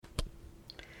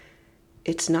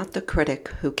It's not the critic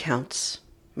who counts,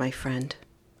 my friend,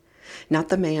 not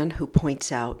the man who points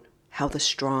out how the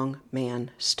strong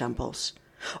man stumbles,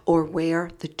 or where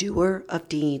the doer of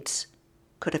deeds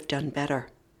could have done better.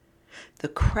 The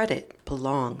credit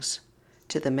belongs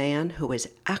to the man who is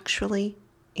actually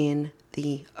in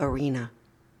the arena,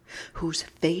 whose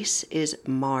face is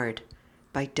marred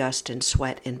by dust and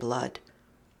sweat and blood,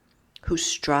 who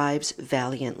strives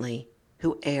valiantly,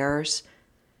 who errs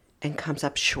and comes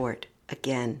up short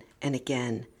again and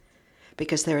again,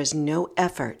 because there is no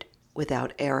effort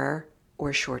without error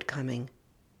or shortcoming.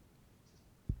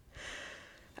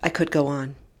 I could go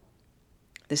on.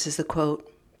 This is the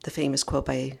quote, the famous quote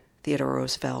by Theodore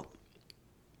Roosevelt.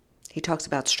 He talks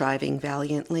about striving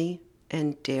valiantly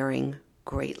and daring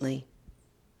greatly.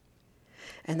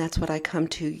 And that's what I come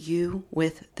to you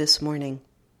with this morning.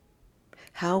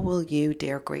 How will you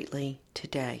dare greatly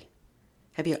today?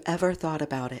 Have you ever thought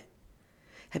about it?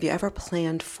 Have you ever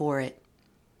planned for it?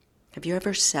 Have you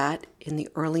ever sat in the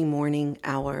early morning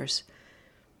hours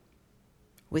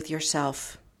with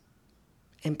yourself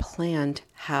and planned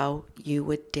how you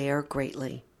would dare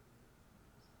greatly?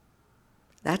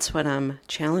 That's what I'm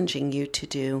challenging you to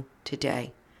do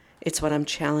today. It's what I'm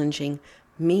challenging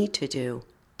me to do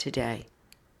today.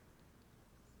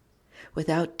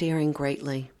 Without daring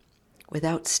greatly,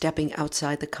 without stepping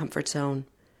outside the comfort zone,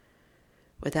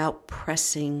 without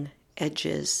pressing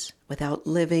edges, without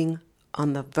living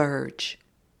on the verge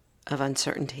of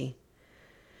uncertainty,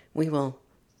 we will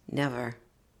never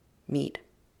meet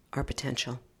our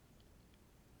potential.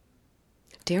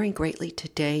 Daring greatly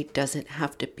today doesn't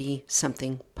have to be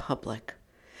something public.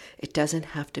 It doesn't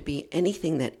have to be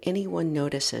anything that anyone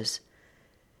notices.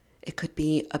 It could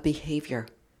be a behavior.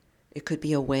 It could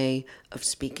be a way of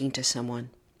speaking to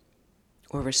someone,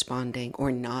 or responding,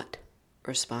 or not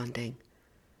responding.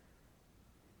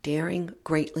 Daring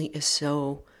greatly is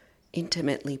so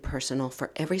intimately personal for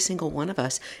every single one of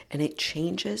us, and it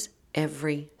changes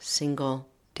every single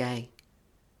day.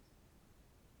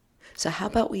 So how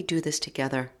about we do this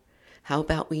together? How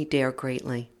about we dare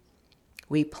greatly?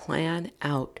 We plan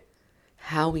out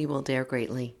how we will dare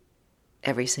greatly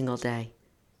every single day.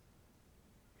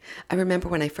 I remember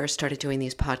when I first started doing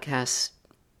these podcasts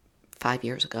 5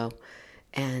 years ago,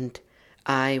 and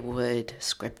I would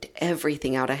script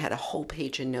everything out. I had a whole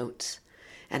page of notes,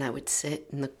 and I would sit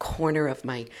in the corner of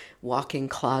my walk-in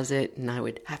closet, and I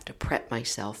would have to prep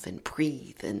myself and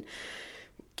breathe and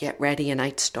get ready, and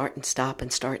I'd start and stop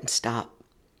and start and stop.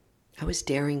 I was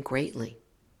daring greatly.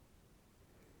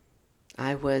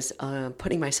 I was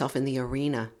putting myself in the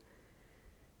arena,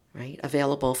 right?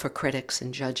 Available for critics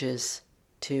and judges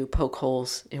to poke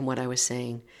holes in what I was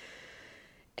saying.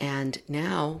 And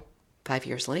now, 5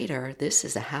 years later, this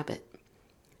is a habit.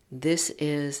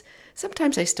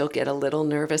 Sometimes I still get a little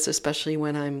nervous, especially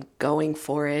when I'm going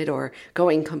for it or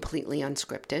going completely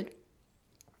unscripted.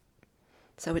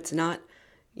 So it's not,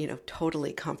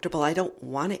 totally comfortable. I don't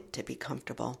want it to be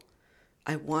comfortable.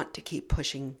 I want to keep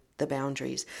pushing the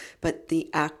boundaries, but the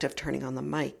act of turning on the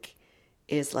mic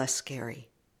is less scary.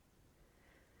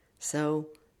 So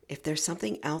if there's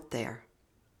something out there,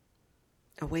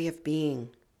 a way of being,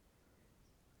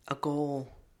 a goal,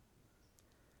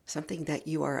 something that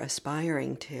you are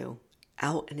aspiring to,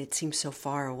 out and it seems so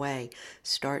far away,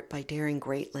 start by daring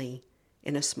greatly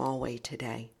in a small way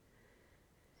today.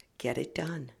 Get it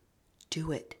done.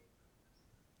 Do it.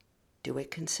 Do it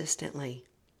consistently.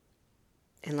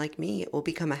 And like me, it will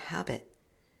become a habit.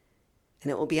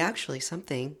 And it will be actually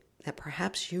something that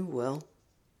perhaps you will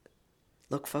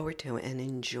look forward to and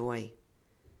enjoy.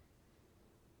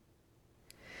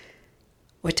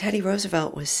 What Teddy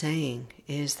Roosevelt was saying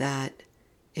is that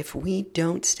if we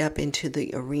don't step into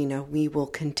the arena, we will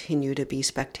continue to be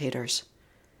spectators.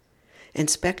 And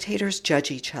spectators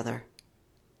judge each other.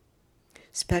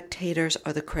 Spectators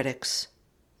are the critics.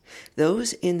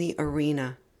 Those in the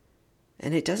arena,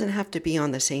 and it doesn't have to be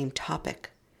on the same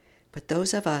topic, but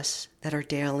those of us that are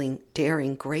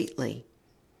daring greatly,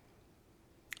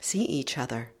 see each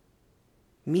other,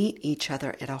 meet each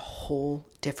other at a whole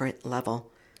different level.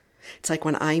 It's like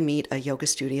when I meet a yoga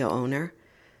studio owner,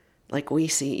 like we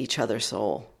see each other's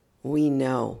soul. We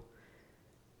know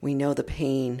the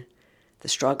pain, the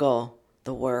struggle,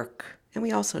 the work, and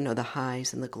we also know the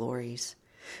highs and the glories.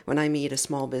 When I meet a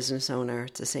small business owner,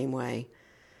 it's the same way.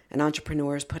 And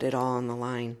entrepreneurs put it all on the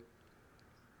line.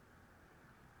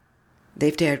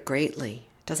 They've dared greatly.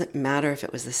 It doesn't matter if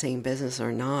it was the same business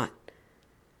or not.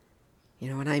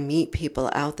 When I meet people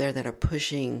out there that are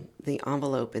pushing the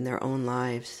envelope in their own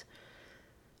lives,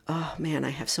 oh man, I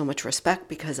have so much respect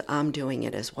because I'm doing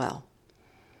it as well.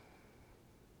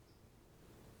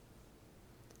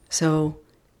 So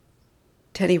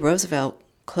Teddy Roosevelt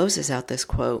closes out this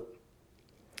quote,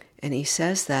 and he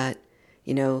says that,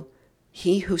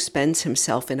 he who spends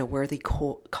himself in a worthy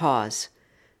cause,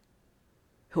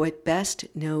 who at best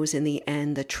knows in the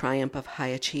end the triumph of high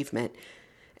achievement,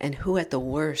 and who at the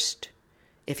worst,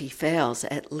 if he fails,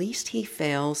 at least he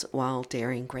fails while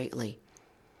daring greatly,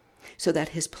 so that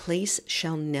his place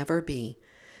shall never be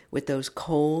with those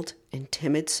cold and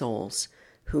timid souls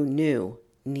who knew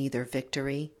neither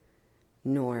victory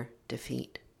nor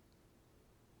defeat.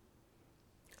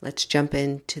 Let's jump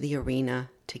into the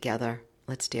arena together.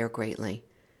 Let's dare greatly.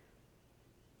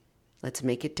 Let's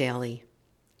make it daily.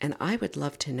 And I would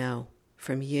love to know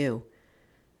from you,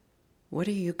 what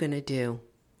are you going to do?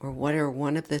 Or what are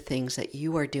one of the things that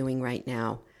you are doing right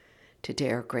now to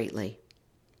dare greatly?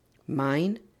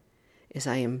 Mine is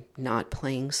I am not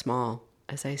playing small,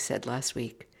 as I said last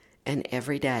week, and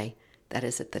every day that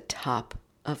is at the top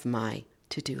of my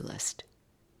to-do list.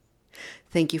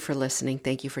 Thank you for listening.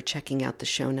 Thank you for checking out the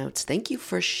show notes. Thank you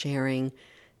for sharing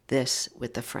this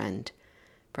with a friend.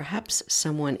 Perhaps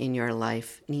someone in your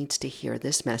life needs to hear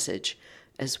this message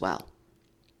as well.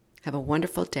 Have a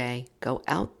wonderful day. Go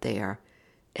out there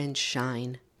and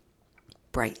shine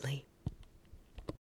brightly.